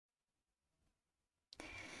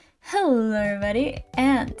Hello everybody,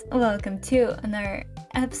 and welcome to another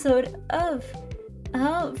episode of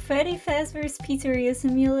Freddy Fazbear's Pizzeria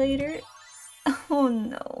Simulator. Oh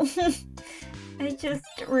no. I just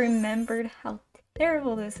remembered how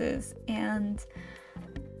terrible this is, and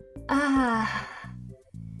I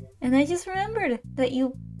just remembered that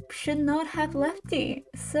you should not have Lefty,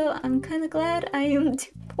 so I'm kinda glad I am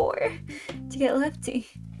too poor to get Lefty.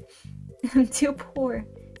 I'm too poor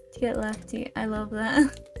to get Lefty. I love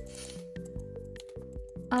that.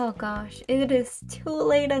 Oh gosh, it is too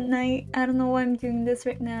late at night. I don't know why I'm doing this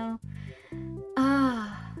right now.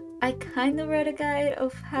 I kind of read a guide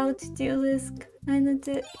of how to do this. Kind of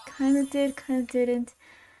did, kind of didn't.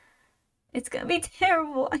 It's gonna be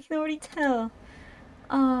terrible. I can already tell.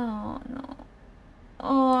 Oh no.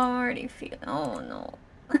 Oh, I'm already feeling. Oh no.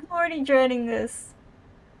 I'm already dreading this.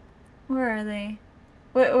 Where are they?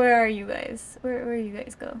 Where are you guys? Where you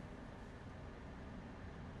guys go?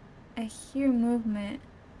 I hear movement.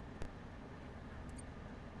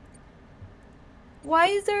 Why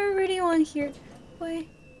is there already one here? Why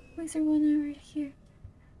is there one already here?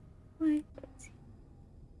 Why?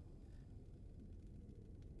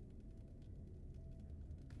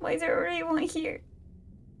 Why is there already one here?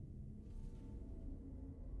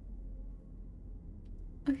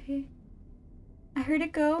 Okay. I heard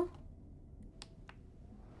it go.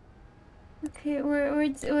 Okay, where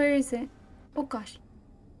is it? Oh gosh.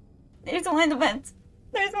 There's one in the vents.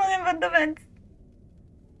 There's one in the vents.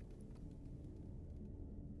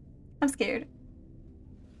 I'm scared.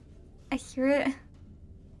 I hear it.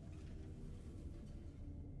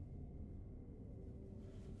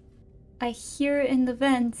 I hear it in the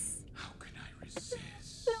vents. How can I resist?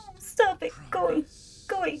 No, stop it. Go away.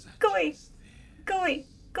 Go away. Go away. Go away.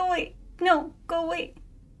 Go away. No, go away.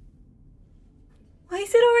 Why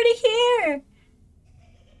is it already here?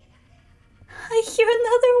 I hear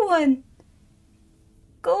another one.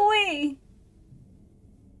 Go away.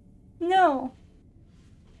 No.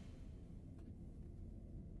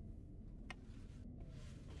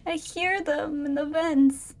 I hear them in the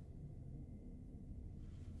vents.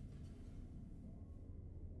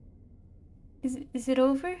 Is it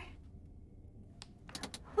over?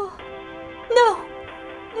 Oh no!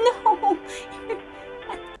 No!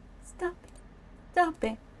 Stop it. Stop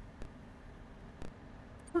it.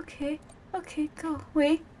 Okay. Okay, go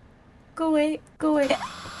away. Go away. Go away.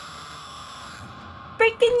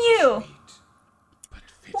 Freaking you!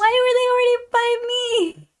 Why were they already by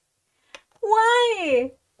me?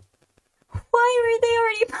 Why? Why were they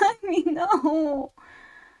already by me? No.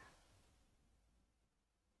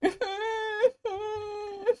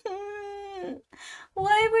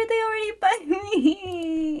 Why were they already by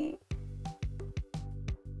me?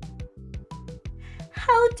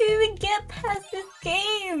 How do we get past this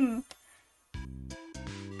game?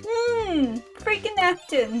 Freaking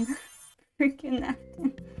Afton. Freaking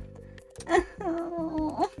Afton.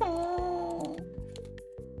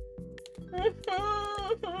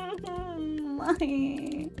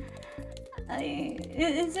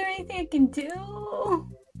 Is there anything I can do?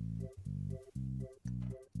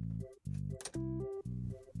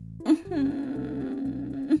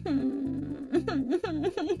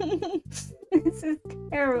 This is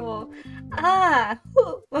terrible.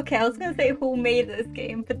 Okay, I was gonna say who made this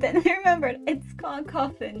game, but then I remembered it's called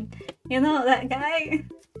Coffin. You know that guy?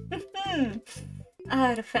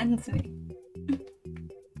 It offends me.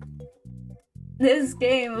 This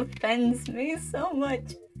game offends me so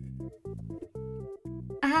much.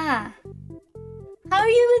 How are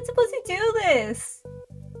you even supposed to do this?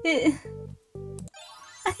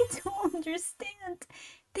 I don't understand.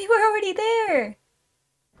 They were already there.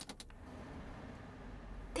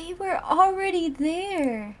 They were already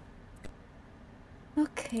there.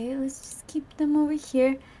 Okay, let's just keep them over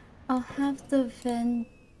here. I'll have the vent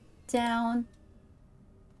down.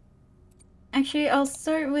 Actually, I'll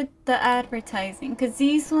start with the advertising, because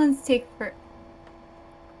these ones take for...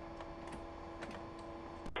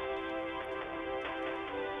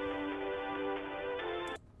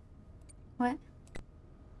 What?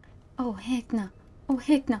 Oh, heck no. Oh,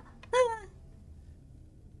 heck no.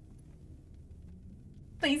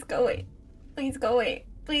 Please go away. Please go away.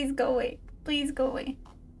 Please go away. Please go away.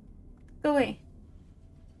 Go away.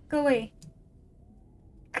 Go away.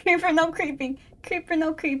 Creeper, no creeping. Creeper,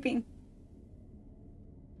 no creeping.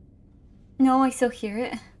 No, I still hear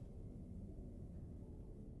it.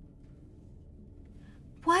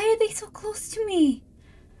 Why are they so close to me?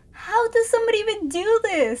 How does somebody even do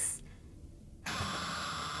this? How?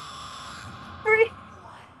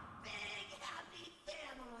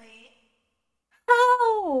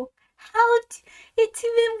 It's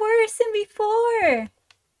even worse than before.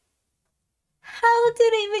 How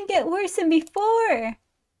did it even get worse than before?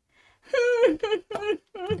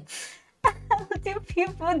 How do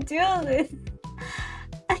people do this?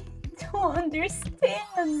 I don't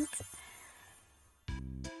understand.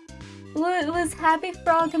 Was Happy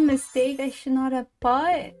Frog a mistake I should not have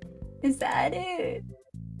bought? Is that it?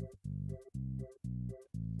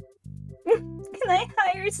 Can I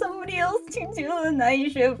hire somebody else to do the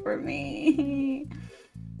night shift for me?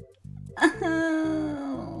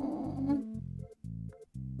 Oh.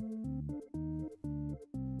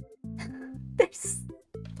 There's...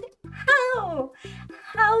 How?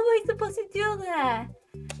 How am I supposed to do that?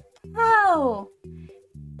 How?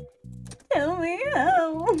 Tell me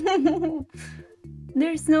how.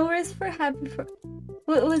 There's no risk for Happy Frog.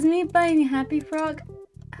 What was me buying Happy Frog?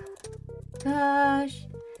 Gosh.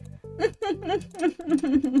 This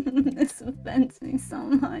offends me so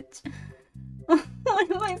much. What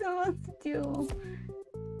am I supposed to do?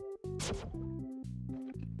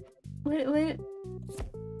 Wait.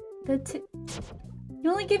 You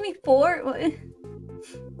only give me 4? What?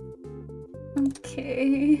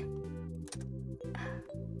 Okay.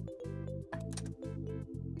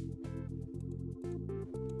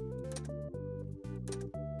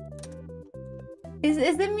 Is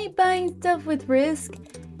it me buying stuff with risk?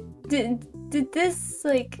 Did this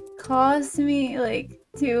like cost me like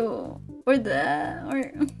to or that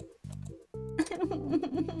or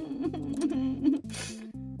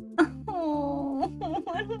oh,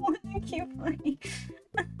 I don't want to keep playing.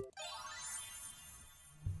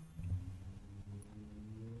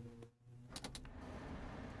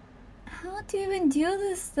 How do you even do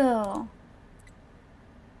this though?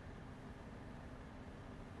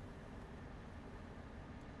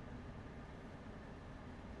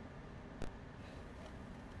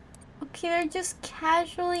 Okay, they're just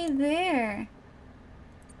casually there.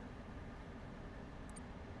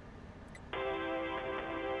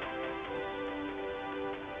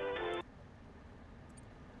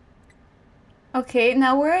 Okay,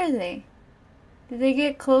 now where are they? Did they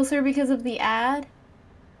get closer because of the ad?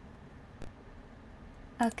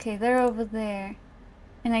 Okay, they're over there.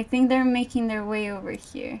 And I think they're making their way over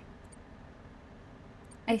here.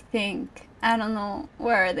 I think. I don't know.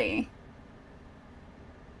 Where are they?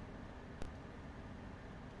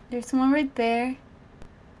 There's one right there.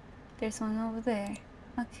 There's one over there.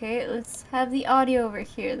 Okay, let's have the audio over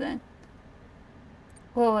here then.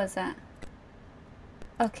 What was that?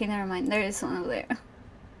 Okay, never mind. There is one over there.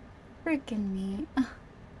 Freaking me.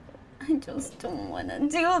 I just don't want to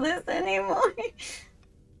do this anymore.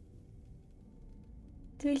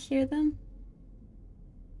 Do I hear them?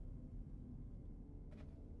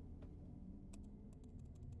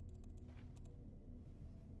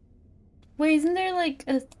 Wait, isn't there like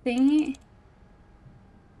a thingy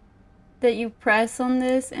that you press on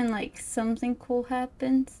this and like something cool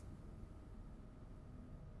happens?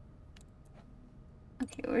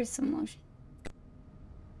 Okay, where's some motion?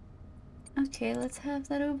 Okay, let's have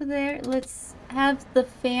that over there. Let's have the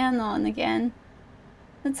fan on again.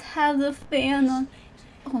 Let's have the fan on.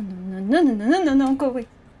 Oh no, go away.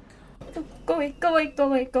 Go away, go away, go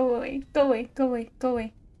away, go away, go away, go away, go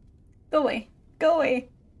away. Go away, go away,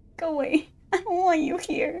 go away. I don't want you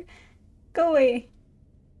here. Go away.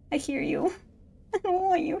 I hear you. I don't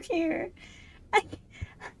want you here.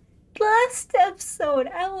 Last episode,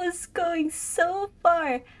 I was going so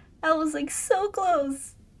far. I was like so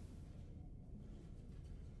close.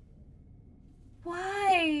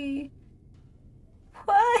 Why?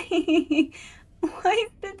 Why? Why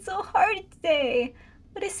is it so hard today?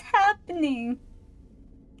 What is happening?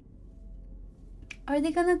 Are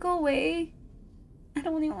they gonna go away? I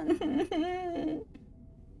don't even want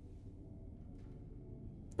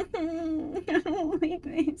I don't like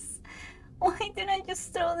this. Why didn't I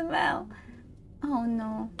just throw them out? Oh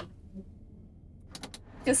no.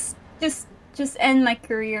 Just end my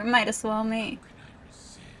career. Might as well, mate.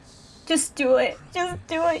 Just do it. Just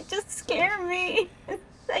do it. Just scare me.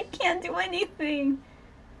 I can't do anything.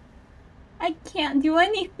 I can't do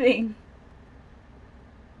anything.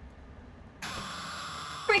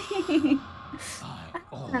 Free. I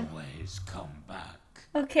always come back.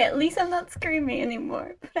 Okay, at least I'm not screaming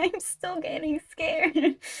anymore, but I'm still getting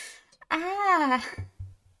scared. Ah.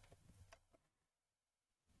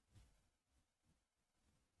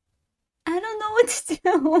 I don't know what to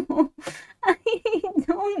do. I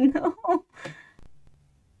don't know.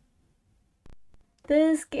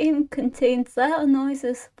 This game contains loud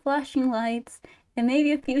noises, flashing lights, and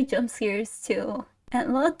maybe a few jump scares too.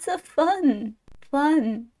 And lots of fun.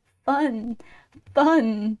 Fun. Fun.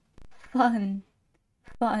 Fun. Fun.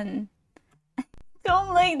 Fun. I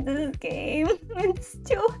don't like this game. It's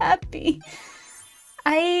too happy.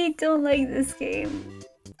 I don't like this game.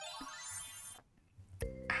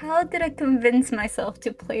 How did I convince myself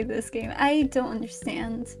to play this game? I don't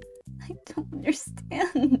understand. I don't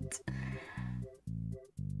understand.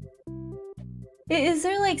 Is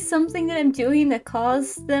there like something that I'm doing that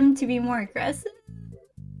caused them to be more aggressive?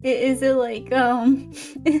 Is it like,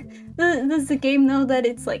 does the game know that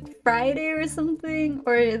it's like Friday or something?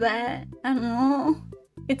 Or that, I don't know,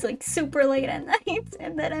 it's like super late at night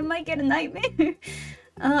and that I might get a nightmare?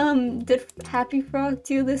 Did Happy Frog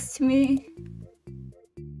do this to me?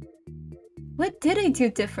 What did I do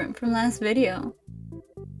different from last video?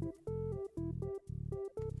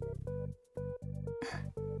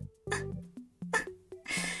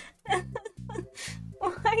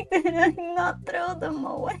 Why did I not throw them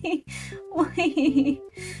away? Why?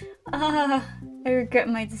 I regret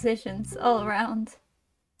my decisions all around.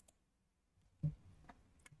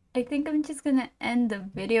 I think I'm just gonna end the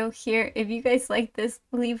video here. If you guys like this,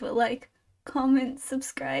 leave a like, comment,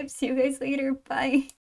 subscribe. See you guys later. Bye.